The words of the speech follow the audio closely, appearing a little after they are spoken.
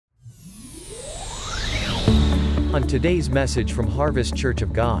on today's message from Harvest Church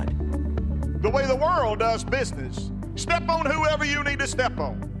of God. The way the world does business. Step on whoever you need to step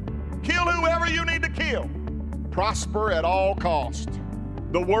on. Kill whoever you need to kill. Prosper at all cost.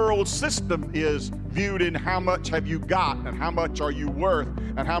 The world system is viewed in how much have you got and how much are you worth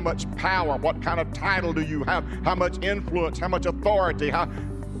and how much power, what kind of title do you have, how much influence, how much authority.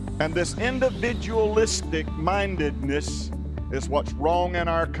 And this individualistic mindedness is what's wrong in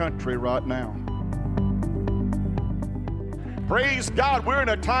our country right now. Praise God, we're in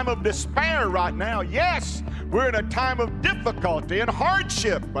a time of despair right now. Yes, we're in a time of difficulty and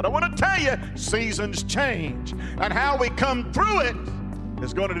hardship. But I want to tell you, seasons change. And how we come through it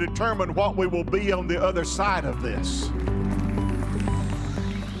is going to determine what we will be on the other side of this.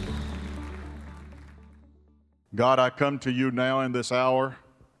 God, I come to you now in this hour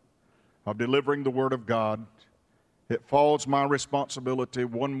of delivering the Word of God. It falls my responsibility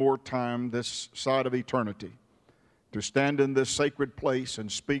one more time this side of eternity to stand in this sacred place and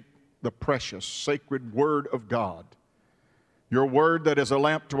speak the precious, sacred Word of God. Your Word that is a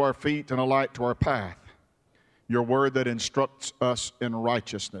lamp to our feet and a light to our path. Your Word that instructs us in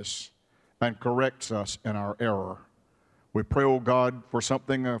righteousness and corrects us in our error. We pray, O God, for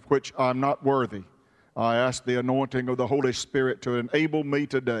something of which I'm not worthy. I ask the anointing of the Holy Spirit to enable me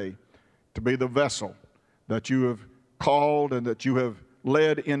today to be the vessel that you have called and that you have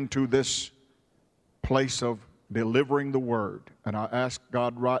led into this place of delivering the Word. And I ask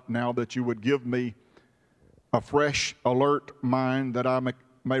God right now that you would give me a fresh, alert mind that I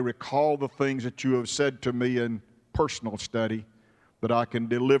may recall the things that you have said to me in personal study, that I can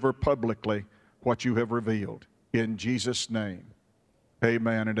deliver publicly what you have revealed. In Jesus' name,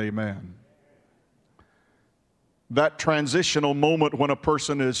 amen and amen. That transitional moment when a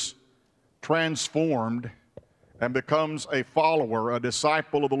person is transformed and becomes a follower, a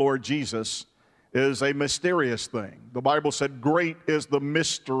disciple of the Lord Jesus, is a mysterious thing. The Bible said, great is the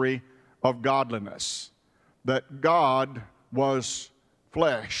mystery of godliness, that God was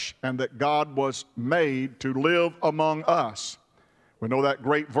flesh and that God was made to live among us. We know that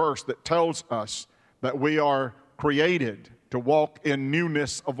great verse that tells us that we are created to walk in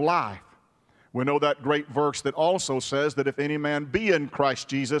newness of life. We know that great verse that also says that if any man be in Christ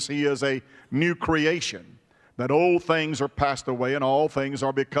Jesus, he is a new creation, that old things are passed away and all things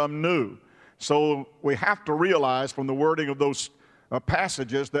are become new. So we have to realize from the wording of those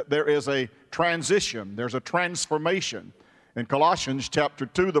passages that there is a transition, there's a transformation. In Colossians chapter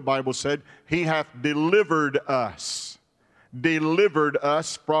 2, the Bible said, He hath delivered us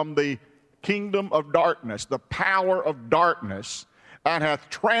from the kingdom of darkness, the power of darkness, and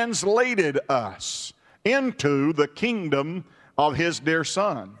hath translated us into the kingdom of His dear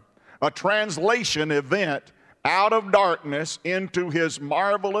Son. A translation event out of darkness into His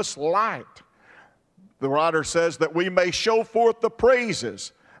marvelous light. The writer says that we may show forth the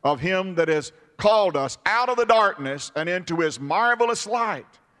praises of Him that has called us out of the darkness and into His marvelous light.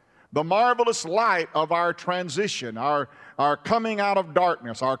 The marvelous light of our transition, our coming out of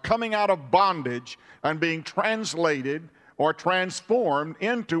darkness, our coming out of bondage and being translated or transformed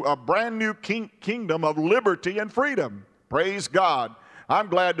into a brand new kingdom of liberty and freedom. Praise God. I'm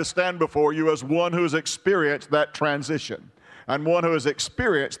glad to stand before you as one who has experienced that transition and one who has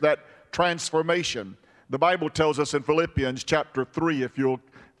experienced that transformation. The Bible tells us in Philippians chapter 3, if you'll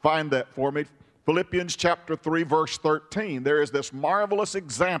find that for me, Philippians chapter 3, verse 13, there is this marvelous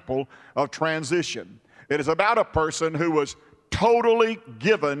example of transition. It is about a person who was totally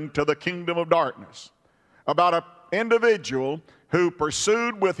given to the kingdom of darkness, about an individual who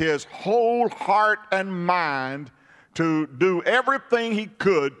pursued with his whole heart and mind to do everything he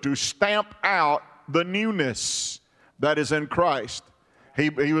could to stamp out the newness that is in Christ.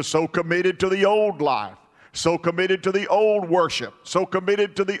 He was so committed to the old life, so committed to the old worship, so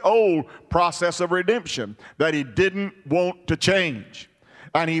committed to the old process of redemption that he didn't want to change.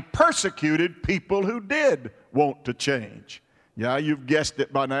 And he persecuted people who did want to change. Yeah, you've guessed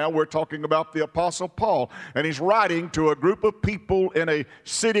it by now. We're talking about the Apostle Paul. And he's writing to a group of people in a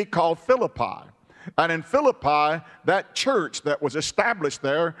city called Philippi. And in Philippi, that church that was established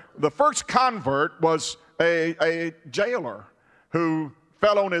there, the first convert was a jailer who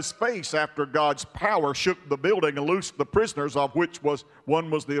fell on his face after God's power shook the building and loosed the prisoners, of which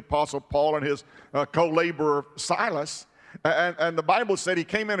one was the Apostle Paul and his co-laborer Silas. And the Bible said he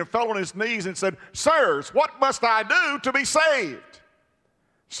came in and fell on his knees and said, "Sirs, what must I do to be saved?"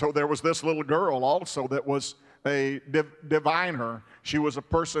 So there was this little girl also that was a diviner. She was a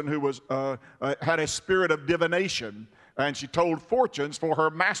person who had a spirit of divination, and she told fortunes for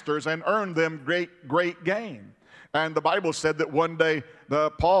her masters and earned them great gain. And the Bible said that one day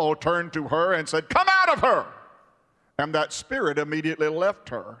Paul turned to her and said, "Come out of her." And that spirit immediately left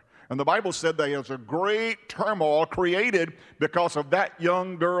her. And the Bible said there was a great turmoil created because of that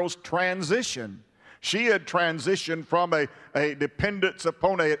young girl's transition. She had transitioned from a dependence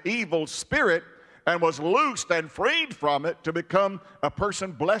upon an evil spirit and was loosed and freed from it to become a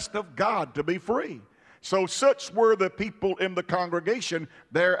person blessed of God, to be free. So such were the people in the congregation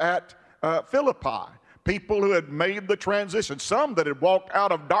there at Philippi. People who had made the transition. Some that had walked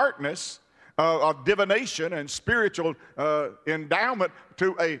out of darkness, of divination and spiritual endowment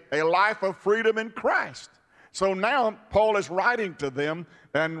to a life of freedom in Christ. So now Paul is writing to them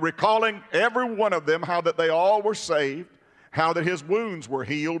and recalling every one of them how that they all were saved, how that his wounds were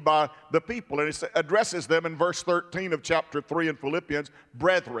healed by the people. And he addresses them in verse 13 of chapter 3 in Philippians,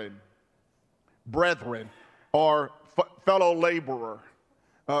 brethren, or fellow laborer,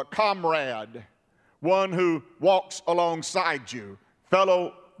 comrade, one who walks alongside you,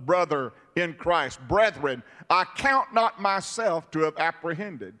 fellow brother in Christ. Brethren, I count not myself to have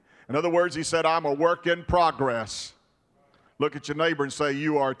apprehended. In other words, he said, I'm a work in progress. Look at your neighbor and say,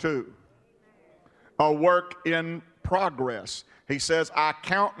 you are too. A work in progress. He says, I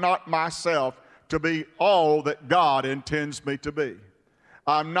count not myself to be all that God intends me to be.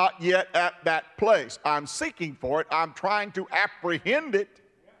 I'm not yet at that place. I'm seeking for it. I'm trying to apprehend it.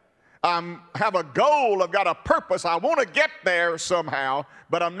 I have a goal. I've got a purpose. I want to get there somehow,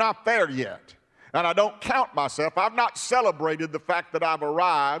 but I'm not there yet. And I don't count myself. I've not celebrated the fact that I've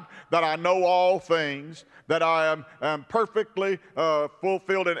arrived, that I know all things, that I am perfectly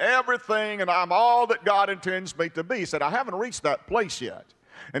fulfilled in everything, and I'm all that God intends me to be. He said, I haven't reached that place yet.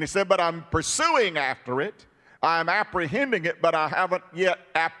 And he said, but I'm pursuing after it. I'm apprehending it, but I haven't yet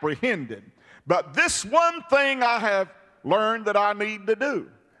apprehended. But this one thing I have learned that I need to do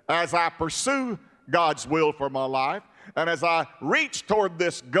as I pursue God's will for my life, and as I reach toward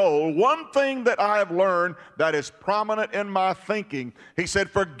this goal, one thing that I have learned that is prominent in my thinking, he said,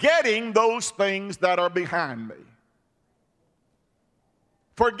 forgetting those things that are behind me.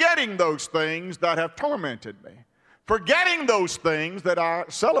 Forgetting those things that have tormented me. Forgetting those things that I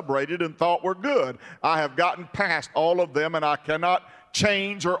celebrated and thought were good. I have gotten past all of them, and I cannot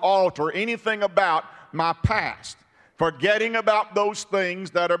change or alter anything about my past. Forgetting about those things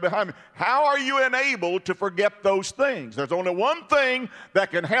that are behind me. How are you enabled to forget those things? There's only one thing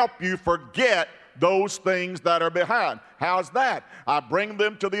that can help you forget those things that are behind. How's that? I bring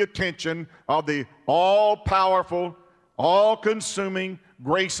them to the attention of the all-powerful, all-consuming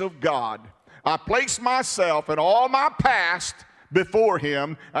grace of God. I place myself and all my past before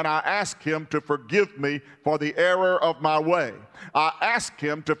him, and I ask him to forgive me for the error of my way. I ask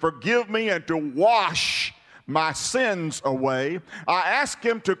him to forgive me and to wash my sins away. I ask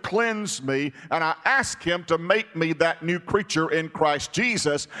him to cleanse me, and I ask him to make me that new creature in Christ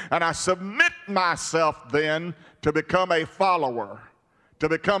Jesus, and I submit myself then to become a follower, to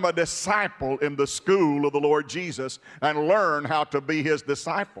become a disciple in the school of the Lord Jesus and learn how to be his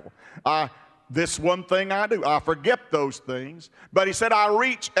disciple. This one thing I do, I forget those things, but he said I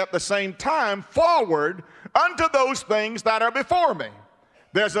reach at the same time forward unto those things that are before me.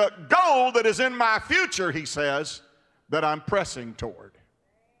 There's a goal that is in my future, he says, that I'm pressing toward.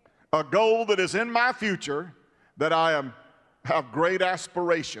 A goal that is in my future that I have great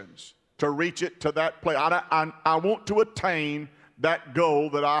aspirations to reach it to that place. I want to attain that goal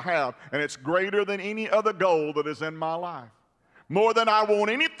that I have, and it's greater than any other goal that is in my life. More than I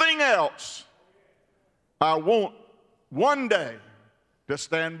want anything else, I want one day to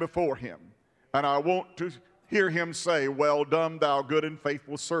stand before him, and I want to hear him say, well done, thou good and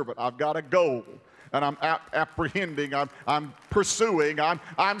faithful servant. I've got a goal, and I'm apprehending, I'm pursuing,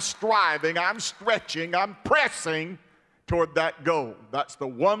 I'm striving, I'm stretching, I'm pressing toward that goal. That's the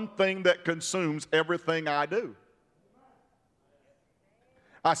one thing that consumes everything I do.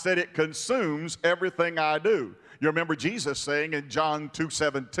 I said it consumes everything I do. You remember Jesus saying in John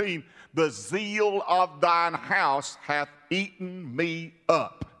 2:17, the zeal of thine house hath eaten me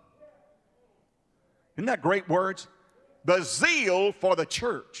up. Isn't that great words? The zeal for the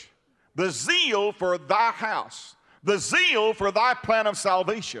church, the zeal for thy house, the zeal for thy plan of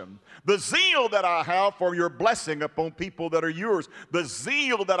salvation, the zeal that I have for your blessing upon people that are yours, the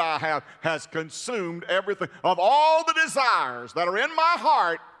zeal that I have has consumed everything. Of all the desires that are in my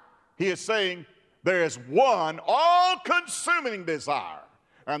heart, he is saying there is one all-consuming desire,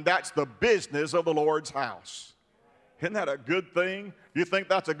 and that's the business of the Lord's house. Isn't that a good thing? You think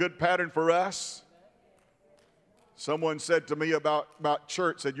that's a good pattern for us? Someone said to me about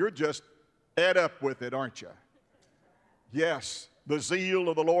church, said, you're just ed up with it, aren't you? Yes, the zeal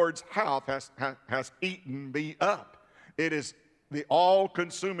of the Lord's house has eaten me up. It is the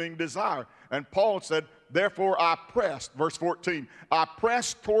all-consuming desire. And Paul said, therefore I pressed, verse 14, I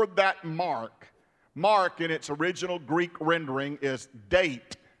pressed toward that mark. Mark in its original Greek rendering is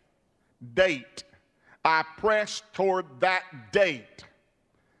date. Date. I pressed toward that date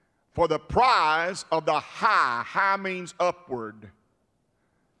for the prize of the high. High means upward.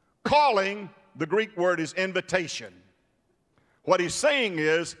 Calling, the Greek word is invitation. What he's saying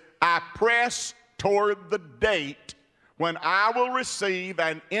is, I press toward the date when I will receive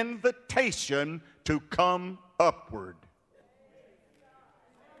an invitation to come upward.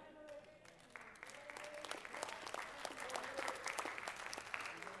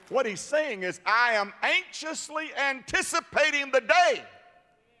 What he's saying is, I am anxiously anticipating the day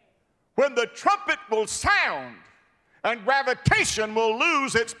when the trumpet will sound and gravitation will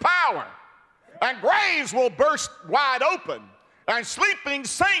lose its power and graves will burst wide open and sleeping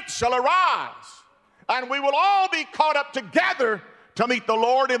saints shall arise and we will all be caught up together to meet the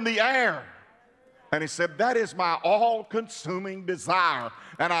Lord in the air. And he said, that is my all-consuming desire.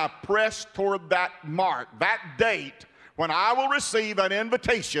 And I press toward that mark, that date, when I will receive an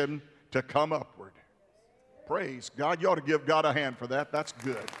invitation to come upward. Praise God. You ought to give God a hand for that. That's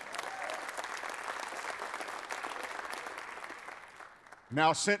good.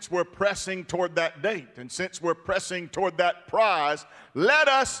 Now, since we're pressing toward that date, and since we're pressing toward that prize, let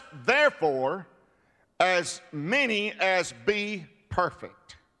us therefore, as many as be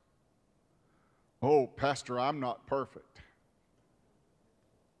perfect. Oh, Pastor, I'm not perfect.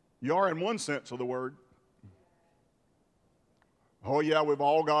 You are in one sense of the word. Oh, yeah, we've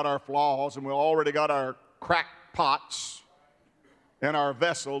all got our flaws, and we've already got our cracked pots in our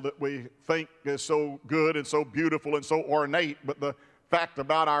vessel that we think is so good and so beautiful and so ornate, but the fact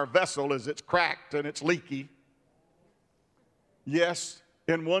about our vessel is it's cracked and it's leaky. Yes,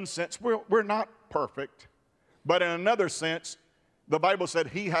 in one sense, we're not perfect, but in another sense, the Bible said,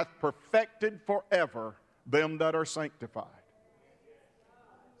 He hath perfected forever them that are sanctified.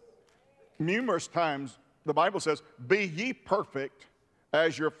 Numerous times, the Bible says, be ye perfect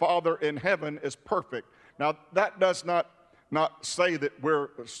as your Father in heaven is perfect. Now, that does not say that we're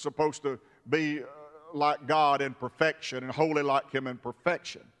supposed to be like God in perfection and holy like Him in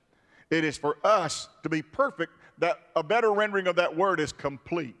perfection. It is for us to be perfect. That a better rendering of that word is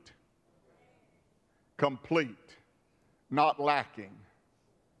complete. Complete, not lacking.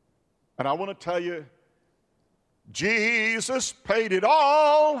 And I want to tell you, Jesus paid it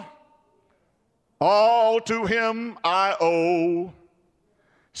all. All to Him I owe.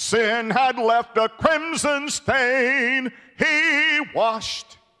 Sin had left a crimson stain. He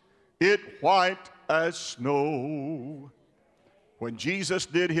washed it white as snow. When Jesus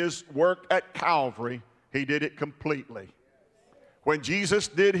did His work at Calvary, He did it completely. When Jesus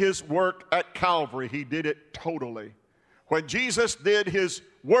did His work at Calvary, He did it totally. When Jesus did His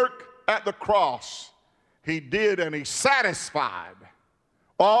work at the cross, He did and He satisfied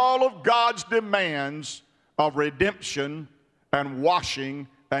all of God's demands of redemption and washing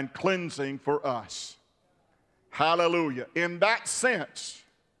and cleansing for us. Hallelujah. In that sense,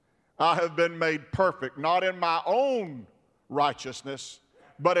 I have been made perfect, not in my own righteousness,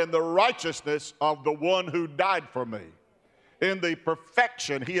 but in the righteousness of the one who died for me. In the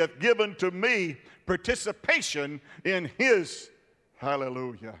perfection He hath given to me participation in His,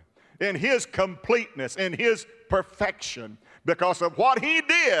 hallelujah, in His completeness, in His perfection. Because of what He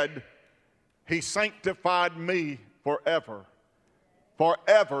did, He sanctified me forever.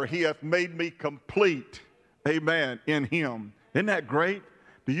 Forever He hath made me complete, amen, in Him. Isn't that great?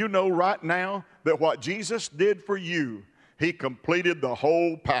 Do you know right now that what Jesus did for you, He completed the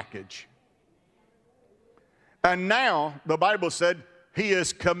whole package? And now, the Bible said, He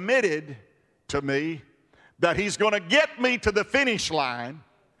is committed to me, that He's going to get me to the finish line,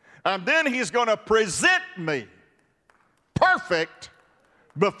 and then He's going to present me perfect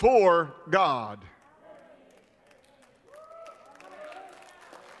before God.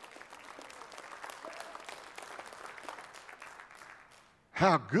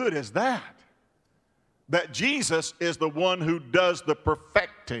 How good is that? That Jesus is the one who does the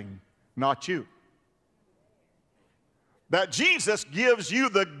perfecting, not you. That Jesus gives you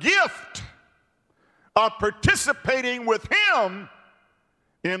the gift of participating with Him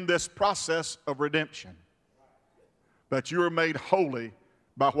in this process of redemption. That you are made holy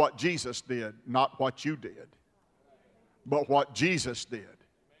by what Jesus did, not what you did, but what Jesus did.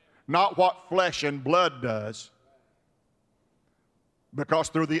 Not what flesh and blood does. Because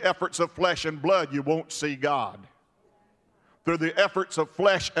through the efforts of flesh and blood, you won't see God. Through the efforts of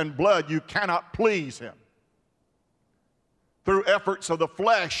flesh and blood, you cannot please Him. Through efforts of the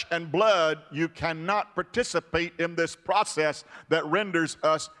flesh and blood, you cannot participate in this process that renders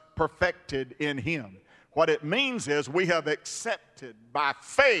us perfected in Him. What it means is we have accepted by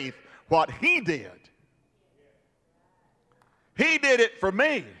faith what he did. He did it for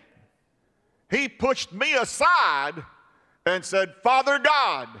me. He pushed me aside and said, Father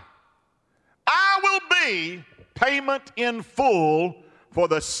God, I will be payment in full for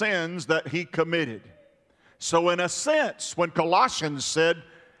the sins that he committed. So in a sense, when Colossians said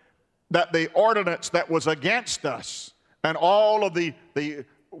that the ordinance that was against us and all of the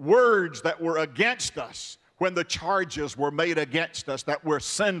words that were against us, when the charges were made against us that were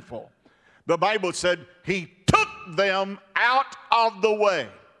sinful, the Bible said he took them out of the way.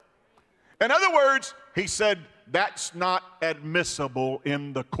 In other words, he said, that's not admissible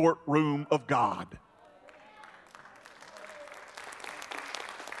in the courtroom of God.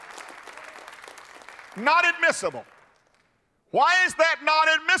 Not admissible. Why is that not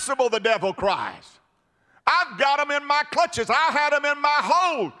admissible, the devil cries. I've got them in my clutches. I had them in my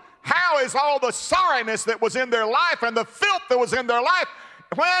hold. How is all the sorriness that was in their life and the filth that was in their life,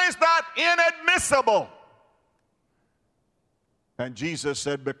 why is that inadmissible? And Jesus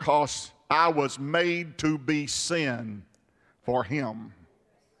said, because I was made to be sin for him.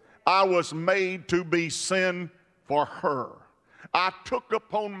 I was made to be sin for her. I took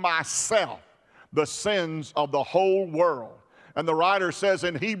upon myself the sins of the whole world. And the writer says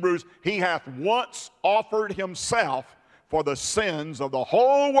in Hebrews, he hath once offered himself for the sins of the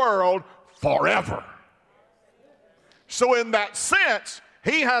whole world forever. So in that sense,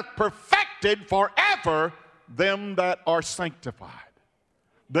 he hath perfected forever them that are sanctified,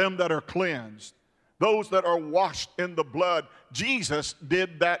 them that are cleansed, those that are washed in the blood. Jesus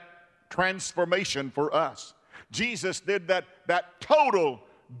did that transformation for us. Jesus did that total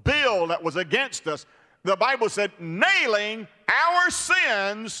bill that was against us. The Bible said, nailing our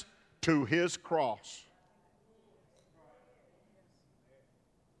sins to his cross.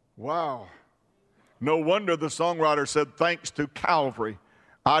 Wow. No wonder the songwriter said, thanks to Calvary,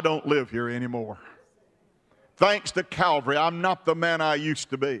 I don't live here anymore. Thanks to Calvary, I'm not the man I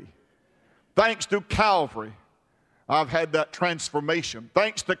used to be. Thanks to Calvary, I've had that transformation.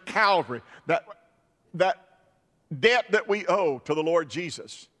 Thanks to Calvary, that debt that we owe to the Lord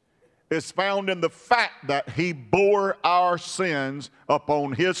Jesus is found in the fact that he bore our sins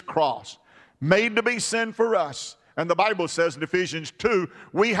upon his cross, made to be sin for us. And the Bible says in Ephesians 2,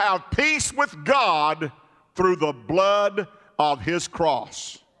 we have peace with God through the blood of his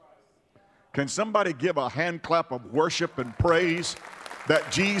cross. Can somebody give a hand clap of worship and praise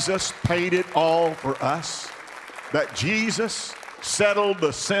that Jesus paid it all for us? That Jesus settled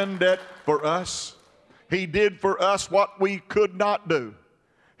the sin debt for us? He did for us what we could not do.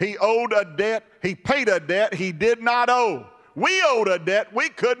 He owed a debt. He paid a debt he did not owe. We owed a debt we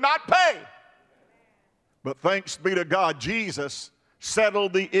could not pay. But thanks be to God, Jesus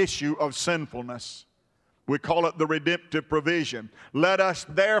settled the issue of sinfulness. We call it the redemptive provision. Let us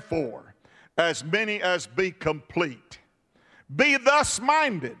therefore, as many as be complete, be thus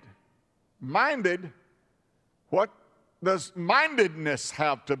minded. Minded? What does mindedness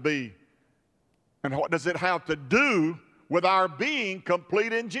have to be? And what does it have to do with our being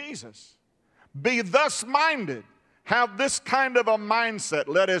complete in Jesus? Be thus minded. Have this kind of a mindset.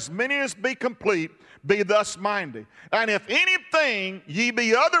 Let as many as be complete be thus minded. And if anything ye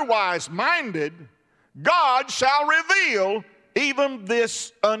be otherwise minded, God shall reveal even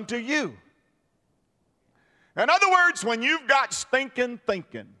this unto you. In other words, when you've got stinking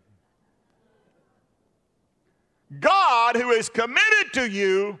thinking, God, who is committed to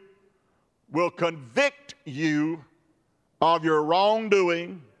you, will convict you of your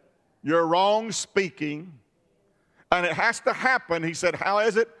wrongdoing, your wrong speaking, and it has to happen. He said, how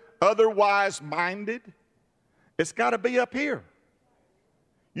is it? Otherwise minded. It's got to be up here.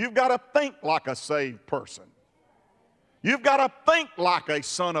 You've got to think like a saved person. You've got to think like a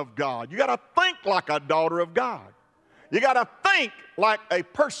son of God. You've got to think like a daughter of God. You got to think like a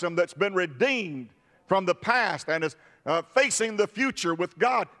person that's been redeemed from the past and is facing the future with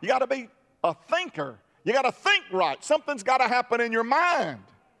God. You got to be a thinker. You got to think right. Something's got to happen in your mind.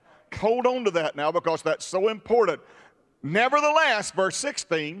 Hold on to that now, because that's so important. Nevertheless, verse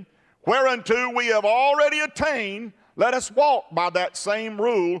 16, whereunto we have already attained, let us walk by that same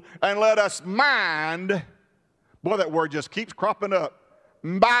rule, and let us mind. Boy, that word just keeps cropping up.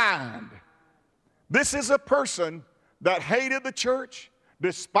 Mind. This is a person that hated the church,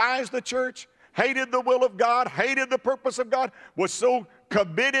 despised the church, hated the will of God, hated the purpose of God, was so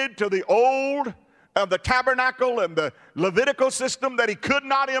committed to the old of the tabernacle and the Levitical system that he could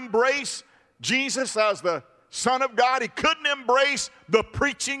not embrace Jesus as the Son of God. He couldn't embrace the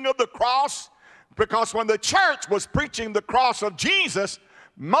preaching of the cross, because when the church was preaching the cross of Jesus,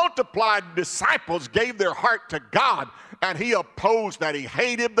 multiplied disciples gave their heart to God, and he opposed that. He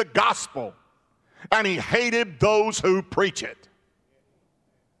hated the gospel, and he hated those who preach it.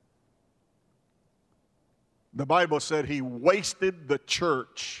 The Bible said he wasted the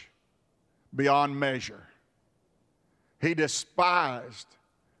church beyond measure. He despised.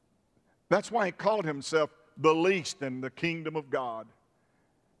 That's why he called himself the least in the kingdom of God.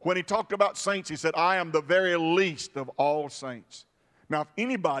 When he talked about saints, he said, I am the very least of all saints. Now, if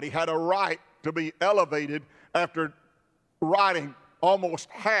anybody had a right to be elevated after writing almost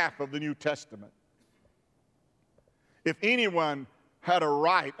half of the New Testament, if anyone had a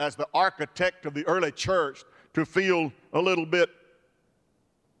right as the architect of the early church to feel a little bit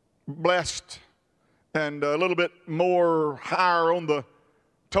blessed and a little bit more higher on the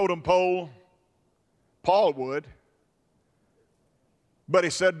totem pole, Paul would. But he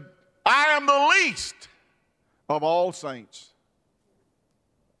said, I am the least of all saints.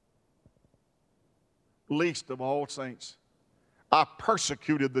 Least of all saints. I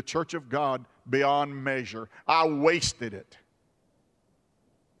persecuted the church of God beyond measure. I wasted it.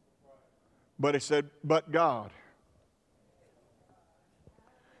 But he said, but God.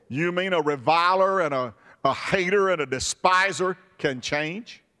 You mean a reviler and a hater and a despiser can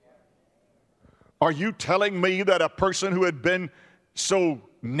change? Are you telling me that a person who had been so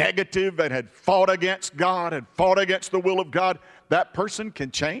negative and had fought against God and fought against the will of God, that person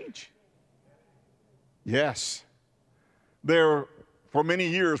can change? Yes. There, for many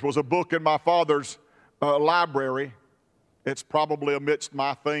years, was a book in my father's library. It's probably amidst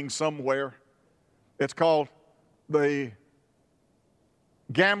my things somewhere. It's called The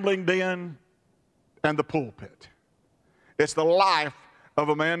Gambling Den and the Pulpit. It's the life of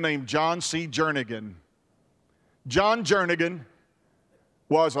a man named John C. Jernigan. John Jernigan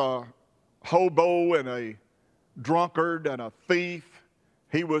was a hobo and a drunkard and a thief.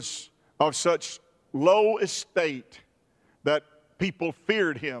 He was of such low estate that people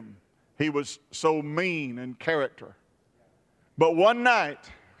feared him. He was so mean in character. But one night,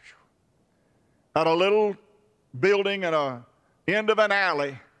 at a little building at a end of an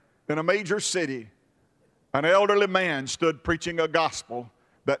alley in a major city, an elderly man stood preaching a gospel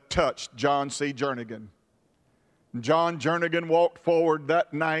that touched John C. Jernigan. John Jernigan walked forward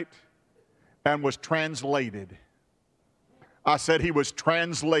that night and was translated. I said he was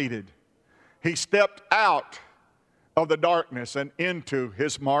translated. He stepped out of the darkness and into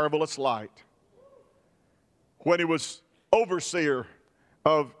his marvelous light. When he was overseer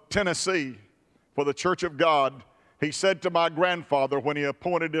of Tennessee for the Church of God, he said to my grandfather when he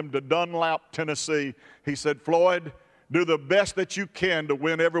appointed him to Dunlap, Tennessee, he said, Floyd, do the best that you can to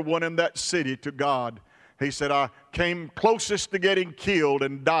win everyone in that city to God. He said, I came closest to getting killed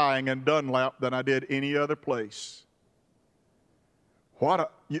and dying in Dunlap than I did any other place.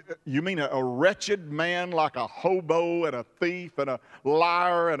 You mean a wretched man like a hobo and a thief and a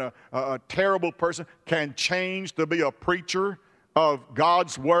liar and a terrible person can change to be a preacher of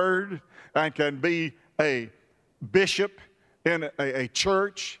God's Word and can be a bishop in a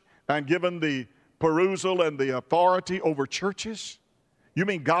church and given the perusal and the authority over churches? You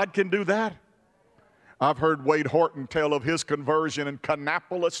mean God can do that? I've heard Wade Horton tell of his conversion in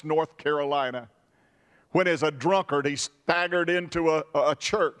Kannapolis, North Carolina, when as a drunkard he staggered into a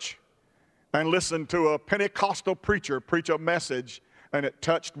church and listened to a Pentecostal preacher preach a message, and it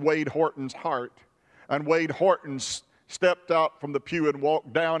touched Wade Horton's heart. And Wade Horton stepped out from the pew and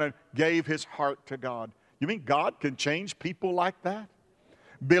walked down and gave his heart to God. You mean God can change people like that?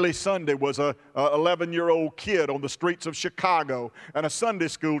 Billy Sunday was a 11-year-old kid on the streets of Chicago, and a Sunday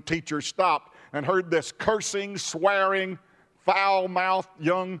school teacher stopped and heard this cursing, swearing, foul-mouthed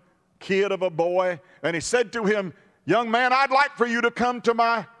young kid of a boy, and he said to him, young man, I'd like for you to come to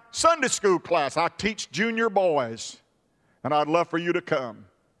my Sunday school class. I teach junior boys, and I'd love for you to come.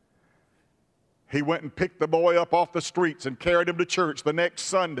 He went and picked the boy up off the streets and carried him to church the next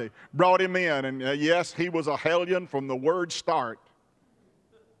Sunday, brought him in, and yes, he was a hellion from the word start.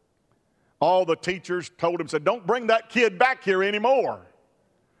 All the teachers told him, said, don't bring that kid back here anymore.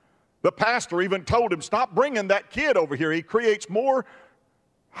 The pastor even told him, stop bringing that kid over here. He creates more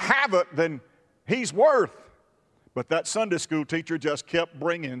havoc than he's worth. But that Sunday school teacher just kept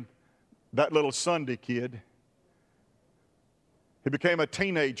bringing that little Sunday kid. He became a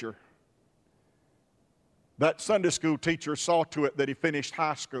teenager. That Sunday school teacher saw to it that he finished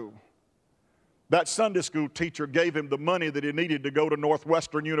high school. That Sunday school teacher gave him the money that he needed to go to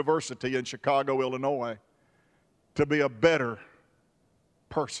Northwestern University in Chicago, Illinois, to be a better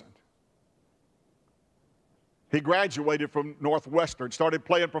person. He graduated from Northwestern, started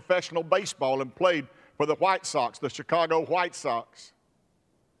playing professional baseball, and played for the White Sox, the Chicago White Sox.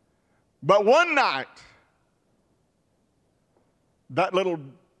 But one night, that little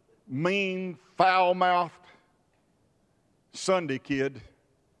mean, foul-mouthed Sunday kid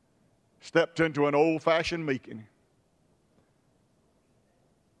stepped into an old-fashioned meeting.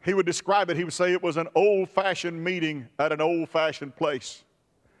 He would describe it, he would say it was an old-fashioned meeting at an old-fashioned place,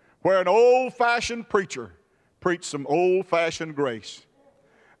 where an old-fashioned preacher preached some old-fashioned grace.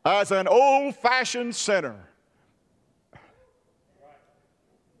 As an old-fashioned sinner,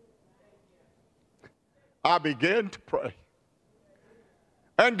 I began to pray.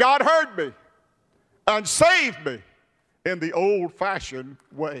 And God heard me and saved me in the old-fashioned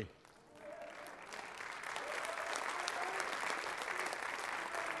way.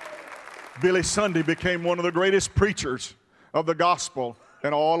 Billy Sunday became one of the greatest preachers of the gospel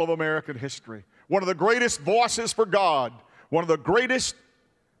in all of American history. One of the greatest voices for God. One of the greatest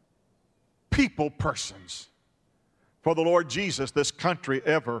people persons for the Lord Jesus this country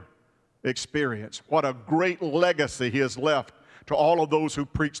ever experienced. What a great legacy he has left to all of those who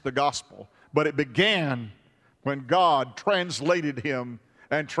preach the gospel. But it began when God translated him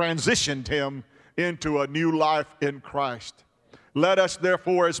and transitioned him into a new life in Christ. Let us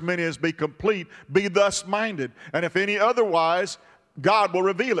therefore, as many as be complete, be thus minded. And if any otherwise, God will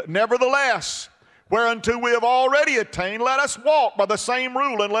reveal it. Nevertheless, whereunto we have already attained, let us walk by the same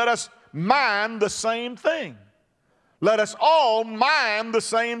rule, and let us mind the same thing. Let us all mind the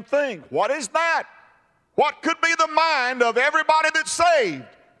same thing. What is that? What could be the mind of everybody that's saved?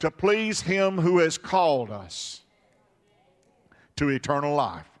 To please him who has called us to eternal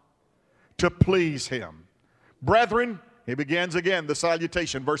life. To please him. Brethren, he begins again the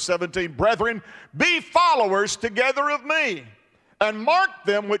salutation, verse 17. Brethren, be followers together of me, and mark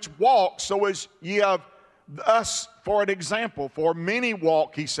them which walk, so as ye have us for an example. For many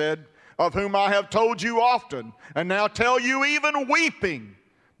walk, he said, of whom I have told you often, and now tell you even weeping,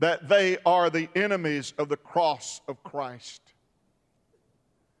 that they are the enemies of the cross of Christ.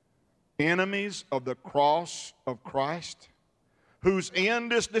 Enemies of the cross of Christ, whose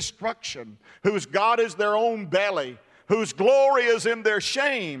end is destruction, whose God is their own belly, whose glory is in their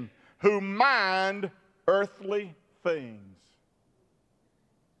shame, who mind earthly things.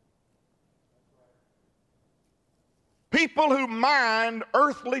 People who mind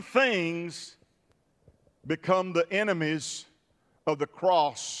earthly things become the enemies of the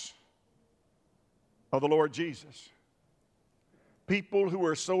cross of the Lord Jesus. People who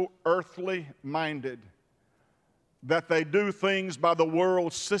are so earthly minded that they do things by the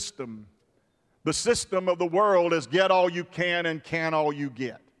world system. The system of the world is get all you can and can all you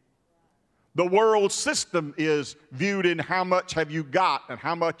get. The world system is viewed in how much have you got and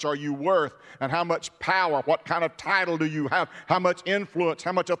how much are you worth and how much power, what kind of title do you have, how much influence,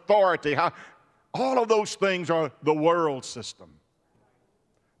 how much authority. All of those things are the world system.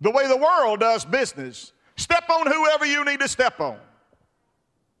 The way the world does business, step on whoever you need to step on.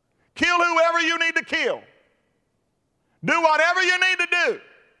 Kill whoever you need to kill. Do whatever you need to do.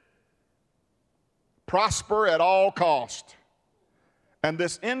 Prosper at all cost. And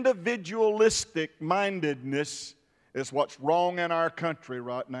this individualistic mindedness is what's wrong in our country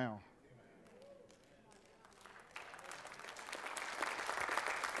right now.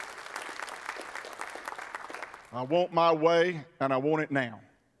 I want my way, and I want it now.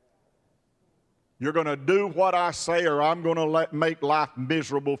 You're going to do what I say, or I'm going to make life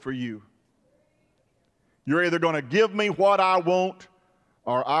miserable for you. You're either going to give me what I want,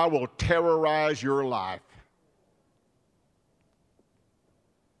 or I will terrorize your life.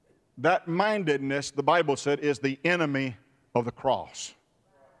 That mindedness, the Bible said, is the enemy of the cross.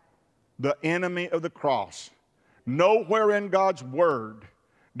 The enemy of the cross. Nowhere in God's Word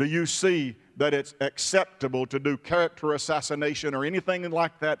do you see that it's acceptable to do character assassination or anything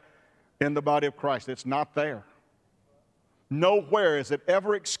like that in the body of Christ. It's not there. Nowhere is it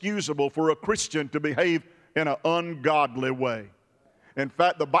ever excusable for a Christian to behave in an ungodly way. In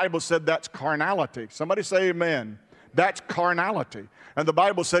fact, the Bible said that's carnality. Somebody say amen. That's carnality. And the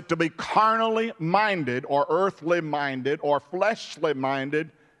Bible said to be carnally minded or earthly minded or fleshly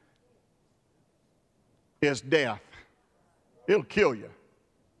minded is death. It'll kill you.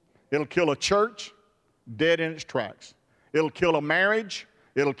 It'll kill a church dead in its tracks. It'll kill a marriage.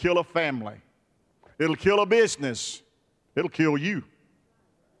 It'll kill a family. It'll kill a business. It'll kill you.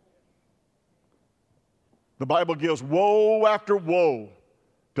 The Bible gives woe after woe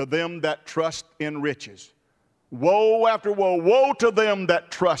to them that trust in riches. Woe after woe. Woe to them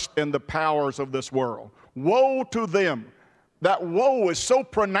that trust in the powers of this world. Woe to them. That woe is so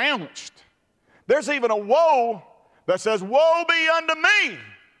pronounced. There's even a woe that says, woe be unto me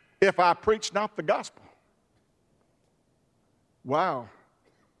if I preach not the gospel. Wow.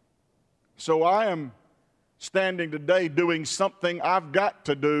 So I am standing today doing something I've got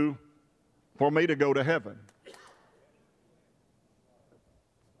to do for me to go to heaven.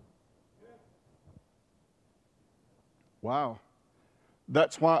 Wow.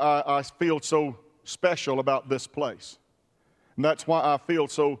 That's why I feel so special about this place. And that's why I feel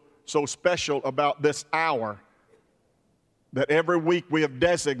so special about this hour that every week we have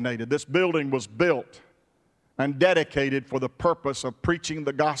designated. This building was built and dedicated for the purpose of preaching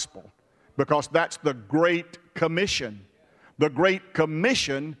the gospel, because that's the Great Commission. The Great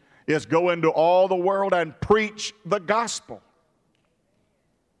Commission is go into all the world and preach the gospel.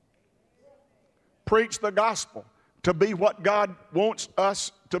 Preach the gospel. To be what God wants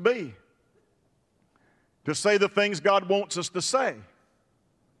us to be. To say the things God wants us to say.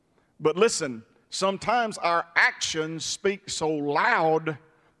 But listen, sometimes our actions speak so loud,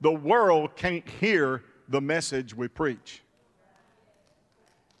 the world can't hear the message we preach.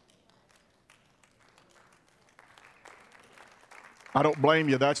 I don't blame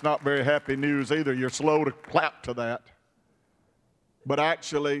you. That's not very happy news either. You're slow to clap to that. But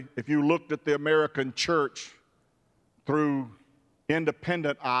actually, if you looked at the American church through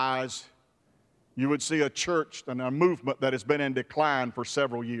independent eyes, you would see a church and a movement that has been in decline for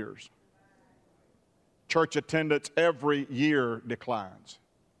several years. Church attendance every year declines.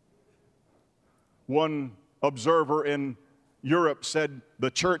 One observer in Europe said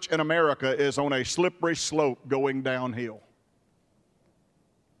the church in America is on a slippery slope going downhill.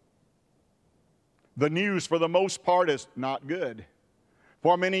 The news, for the most part, is not good.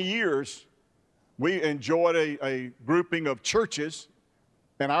 For many years, we enjoyed a grouping of churches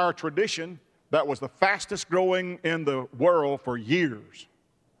in our tradition that was the fastest growing in the world for years.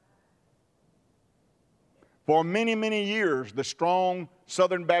 For many, many years, the strong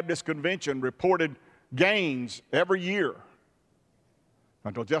Southern Baptist Convention reported gains every year.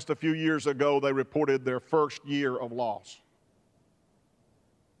 Until just a few years ago, they reported their first year of loss.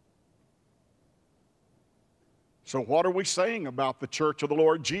 So what are we saying about the Church of the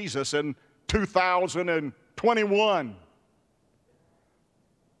Lord Jesus in 2021?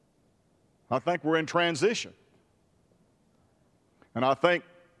 I think we're in transition. And I think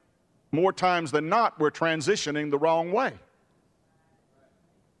more times than not, we're transitioning the wrong way.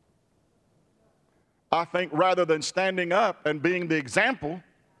 I think rather than standing up and being the example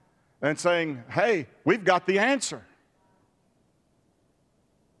and saying, hey, we've got the answer,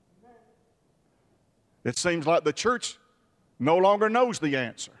 it seems like the church no longer knows the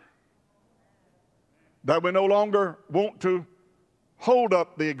answer. That we no longer want to hold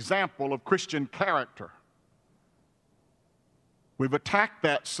up the example of Christian character. We've attacked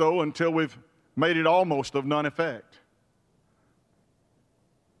that so until we've made it almost of none effect.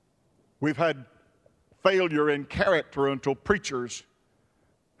 We've had failure in character until preachers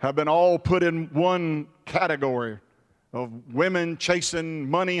have been all put in one category of women chasing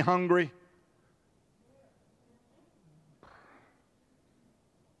money hungry.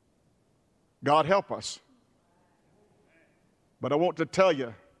 God help us. But I want to tell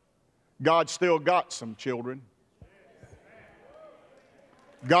you, God still got some children.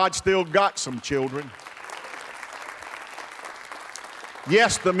 God still got some children.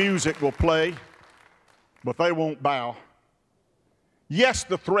 Yes, the music will play, but they won't bow. Yes,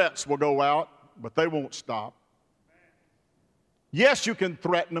 the threats will go out, but they won't stop. Yes, you can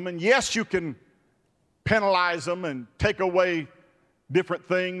threaten them, and yes, you can penalize them and take away different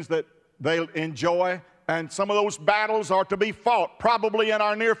things that they enjoy, and some of those battles are to be fought probably in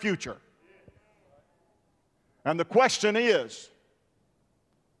our near future. And the question is,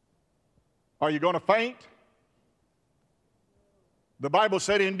 are you going to faint? The Bible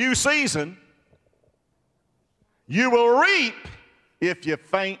said in due season, you will reap if you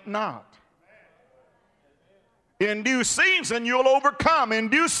faint not. In due season, you'll overcome. In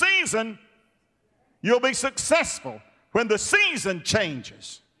due season, you'll be successful when the season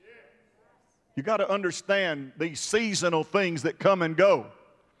changes. You got to understand these seasonal things that come and go.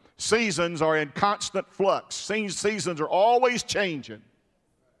 Seasons are in constant flux. Seasons are always changing.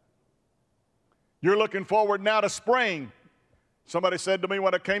 You're looking forward now to spring. Somebody said to me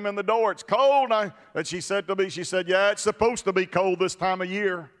when I came in the door, it's cold. And she said to me, yeah, it's supposed to be cold this time of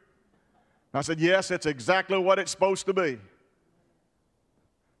year. And I said, yes, it's exactly what it's supposed to be.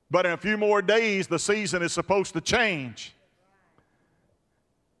 But in a few more days, the season is supposed to change.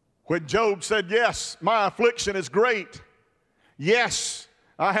 When Job said, yes, my affliction is great. Yes,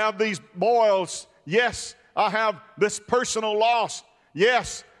 I have these boils. Yes, I have this personal loss.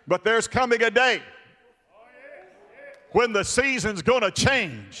 Yes, but there's coming a day when the season's going to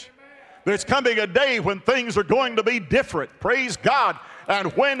change. There's coming a day when things are going to be different. Praise God.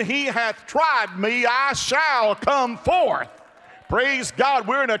 And when he hath tried me, I shall come forth. Praise God.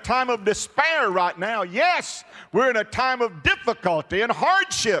 We're in a time of despair right now. Yes, we're in a time of difficulty and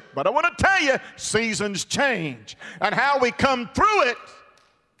hardship. But I want to tell you, seasons change. And how we come through it,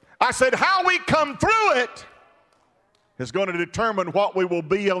 I said, how we come through it is going to determine what we will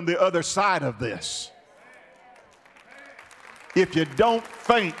be on the other side of this. If you don't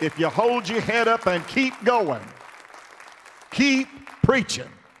faint, if you hold your head up and keep going, keep preaching,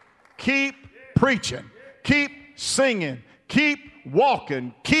 keep singing, keep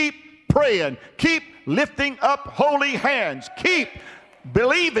walking, keep praying, keep lifting up holy hands, keep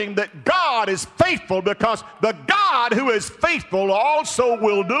believing that God is faithful, because the God who is faithful also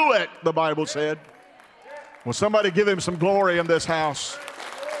will do it, the Bible said. Will somebody give him some glory in this house?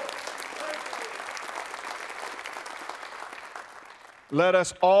 Let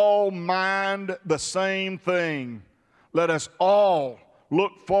us all mind the same thing. Let us all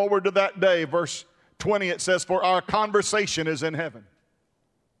look forward to that day. Verse 20, it says, for our conversation is in heaven.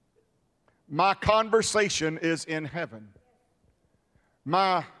 My conversation is in heaven.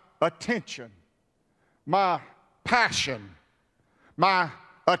 My attention, my passion, my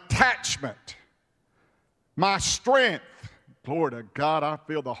attachment, my strength. Glory to God, I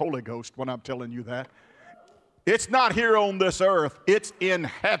feel the Holy Ghost when I'm telling you that. It's not here on this earth, it's in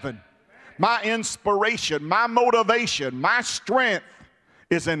heaven. My inspiration, my motivation, my strength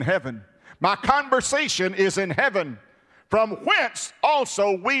is in heaven. My conversation is in heaven, from whence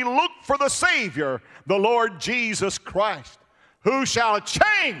also we look for the Savior, the Lord Jesus Christ, who shall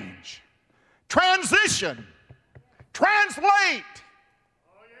change, transition, translate.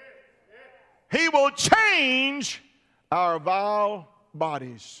 He will change our vile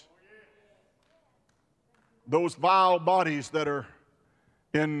bodies. Those vile bodies that are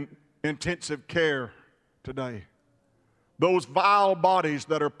in intensive care today. Those vile bodies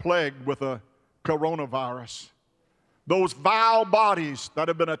that are plagued with a coronavirus. Those vile bodies that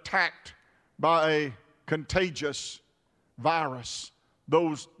have been attacked by a contagious virus.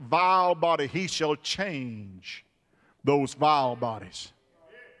 Those vile bodies, he shall change those vile bodies.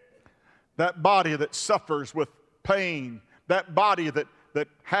 That body that suffers with pain, that body that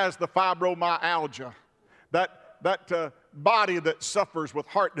has the fibromyalgia, that body that suffers with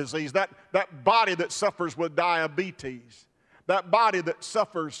heart disease, that body that suffers with diabetes, that body that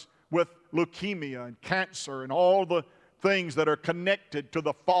suffers with leukemia and cancer and all the things that are connected to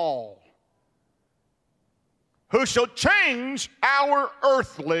the fall, who shall change our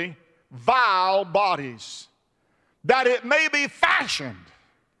earthly vile bodies, that it may be fashioned,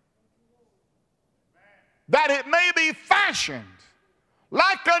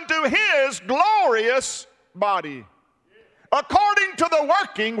 like unto his glorious body, according to the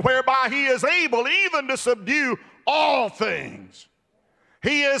working whereby he is able even to subdue all things.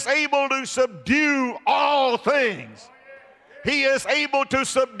 He is able to subdue all things. He is able to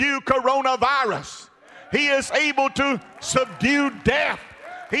subdue coronavirus. He is able to subdue death.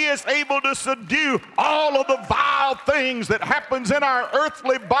 He is able to subdue all of the vile things that happens in our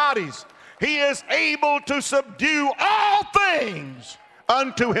earthly bodies. He is able to subdue all things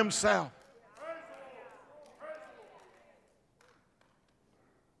unto himself.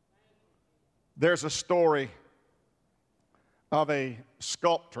 There's a story of a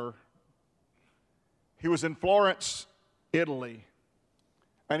sculptor. He was in Florence, Italy,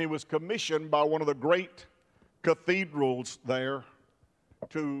 and he was commissioned by one of the great cathedrals there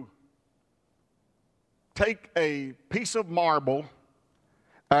to take a piece of marble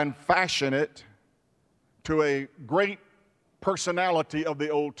and fashion it to a great personality of the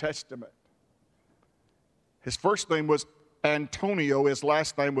Old Testament. His first name was Antonio, his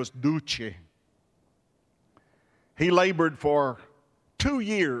last name was Ducci. He labored for 2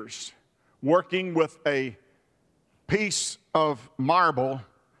 years working with a piece of marble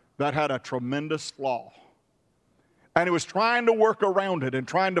that had a tremendous flaw. And he was trying to work around it and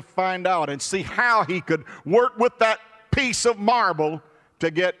trying to find out and see how he could work with that piece of marble to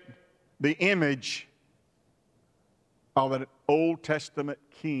get the image of an Old Testament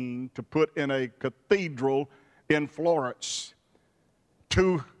king to put in a cathedral in Florence.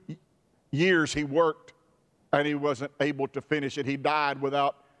 2 years he worked and he wasn't able to finish it. He died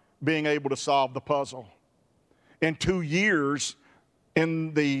without being able to solve the puzzle. In 2 years,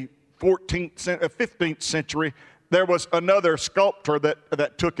 in the 15th century, there was another sculptor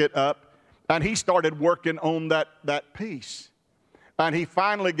that took it up, and he started working on that piece. And he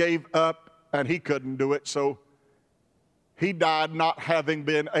finally gave up, and he couldn't do it, so he died not having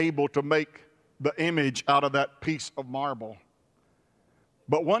been able to make the image out of that piece of marble.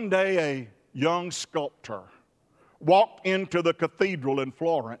 But one day, a young sculptor walked into the cathedral in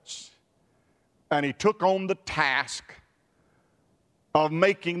Florence and he took on the task of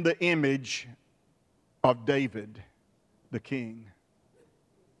making the image of David, the king.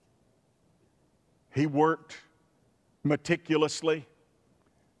 He worked meticulously,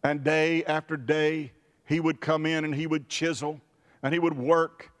 and day after day he would come in and he would chisel and he would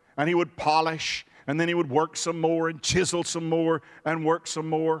work and he would polish, and then he would work some more and chisel some more and work some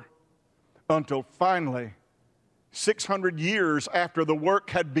more, until finally, 600 years after the work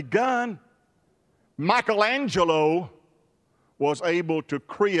had begun, Michelangelo was able to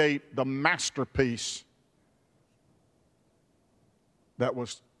create the masterpiece that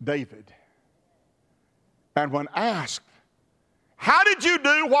was David. And when asked, how did you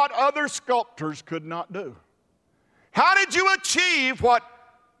do what other sculptors could not do? How did you achieve what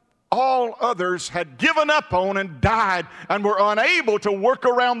all others had given up on and died and were unable to work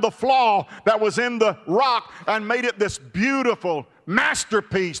around the flaw that was in the rock and made it this beautiful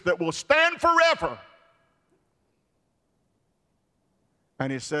masterpiece that will stand forever?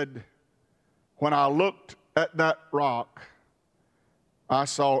 And he said, when I looked at that rock, I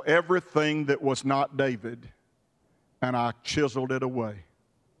saw everything that was not David, and I chiseled it away.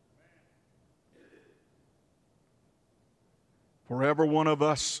 For every one of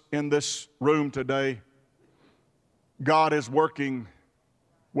us in this room today, God is working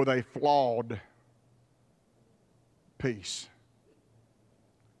with a flawed piece.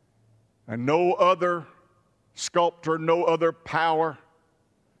 And no other sculptor, no other power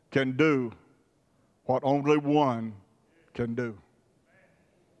can do what only one can do.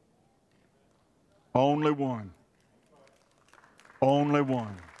 Only one. Only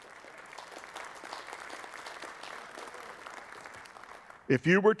one. If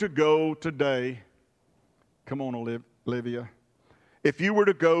you were to go today, come on, Olivia. If you were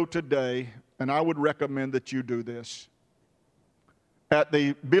to go today, and I would recommend that you do this, at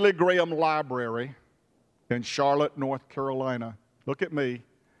the Billy Graham Library in Charlotte, North Carolina. Look at me.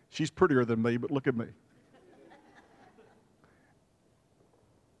 She's prettier than me, but look at me.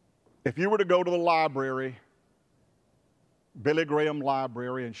 If you were to go to the library, Billy Graham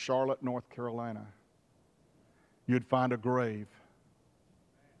Library in Charlotte, North Carolina, you'd find a grave.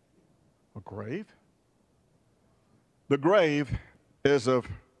 A grave? The grave is of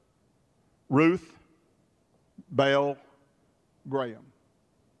Ruth Bell Graham.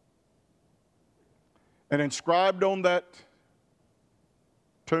 And inscribed on that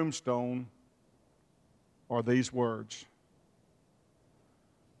tombstone are these words: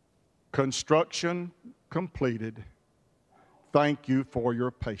 construction completed. Thank you for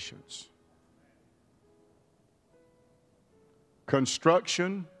your patience.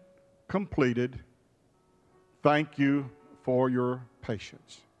 Construction completed. Thank you for your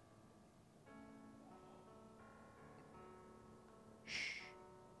patience. Shh.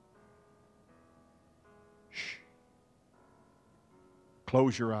 Shh.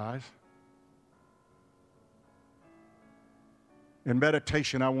 Close your eyes. In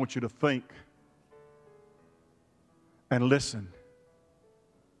meditation, I want you to think and listen.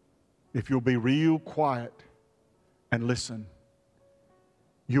 If you'll be real quiet and listen,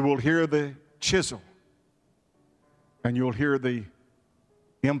 you will hear the chisel and you'll hear the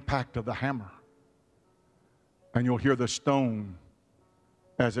impact of the hammer and you'll hear the stone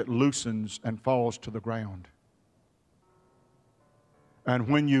as it loosens and falls to the ground. And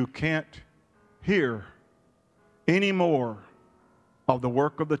when you can't hear any more of the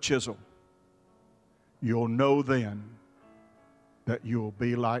work of the chisel, you'll know then that you'll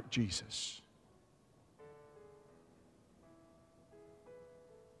be like Jesus.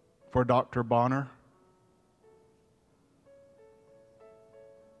 For Dr. Bonner,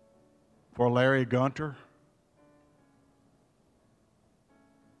 for Larry Gunter,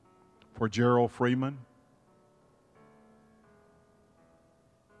 for Gerald Freeman,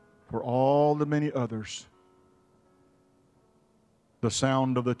 for all the many others, the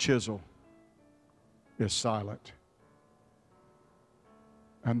sound of the chisel is silent.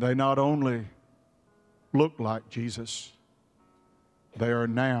 And they not only look like Jesus, they are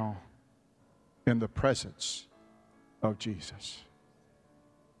now in the presence of Jesus.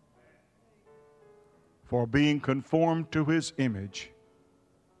 For being conformed to His image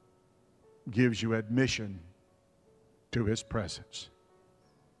gives you admission to His presence.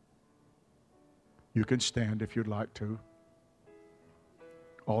 You can stand if you'd like to,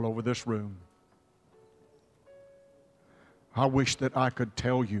 all over this room. I wish that I could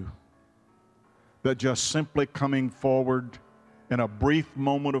tell you that just simply coming forward in a brief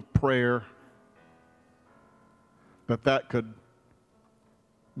moment of prayer, that could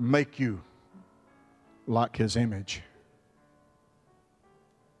make you like His image.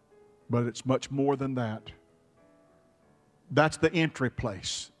 But it's much more than that. That's the entry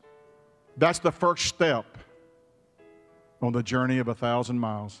place. That's the first step on the journey of 1,000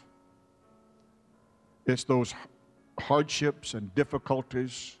 miles. It's those hardships and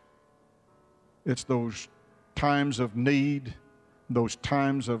difficulties. It's those times of need, those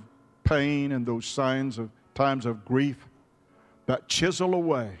times of pain, and those times of grief that chisel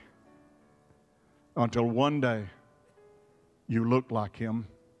away until one day you look like Him,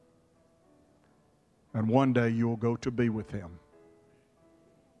 and one day you'll go to be with Him.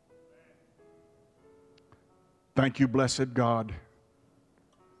 Thank you, blessed God,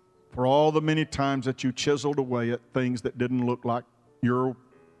 for all the many times that you chiseled away at things that didn't look like your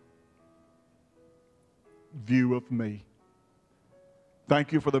view of me.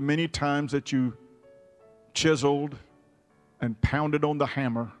 Thank you for the many times that you chiseled and pounded on the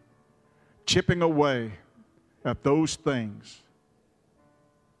hammer, chipping away at those things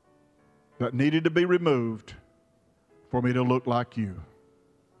that needed to be removed for me to look like you.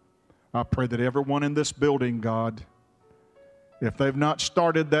 I pray that everyone in this building, God, if they've not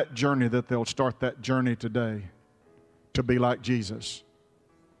started that journey, that they'll start that journey today to be like Jesus.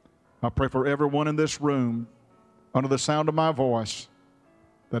 I pray for everyone in this room, under the sound of my voice,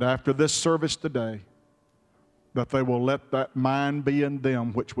 that after this service today, that they will let that mind be in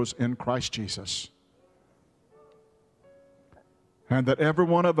them which was in Christ Jesus. And that every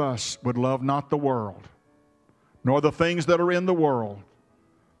one of us would love not the world, nor the things that are in the world,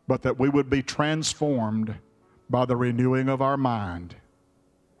 but that we would be transformed by the renewing of our mind,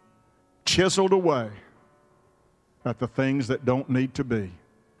 chiseled away at the things that don't need to be,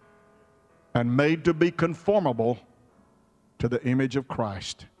 and made to be conformable to the image of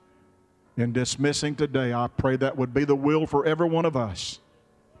Christ. In dismissing today, I pray that would be the will for every one of us.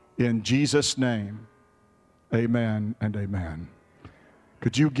 In Jesus' name, amen and amen.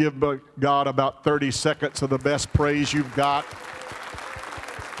 Could you give God about 30 seconds of the best praise you've got?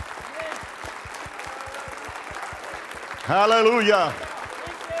 Hallelujah.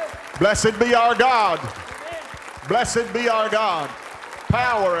 Blessed be our God. Blessed be our God.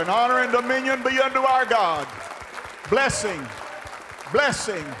 Power and honor and dominion be unto our God. Blessing,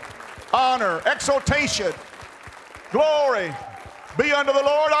 blessing, honor, exaltation, glory be unto the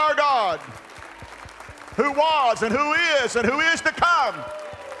Lord our God, who was and who is to come.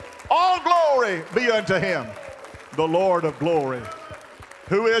 All glory be unto Him, the Lord of glory.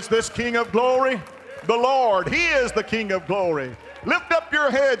 Who is this King of glory? The Lord. He is the King of glory. Lift up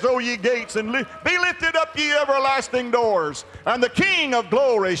your heads, O ye gates, and be lifted up, ye everlasting doors, and the King of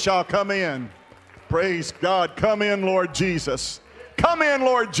glory shall come in. Praise God. Come in, Lord Jesus. Come in,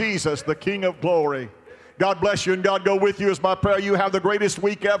 Lord Jesus, the King of glory. God bless you and God go with you is my prayer. You have the greatest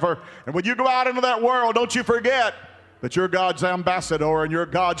week ever. And when you go out into that world, don't you forget that you're God's ambassador and you're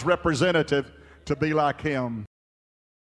God's representative to be like Him.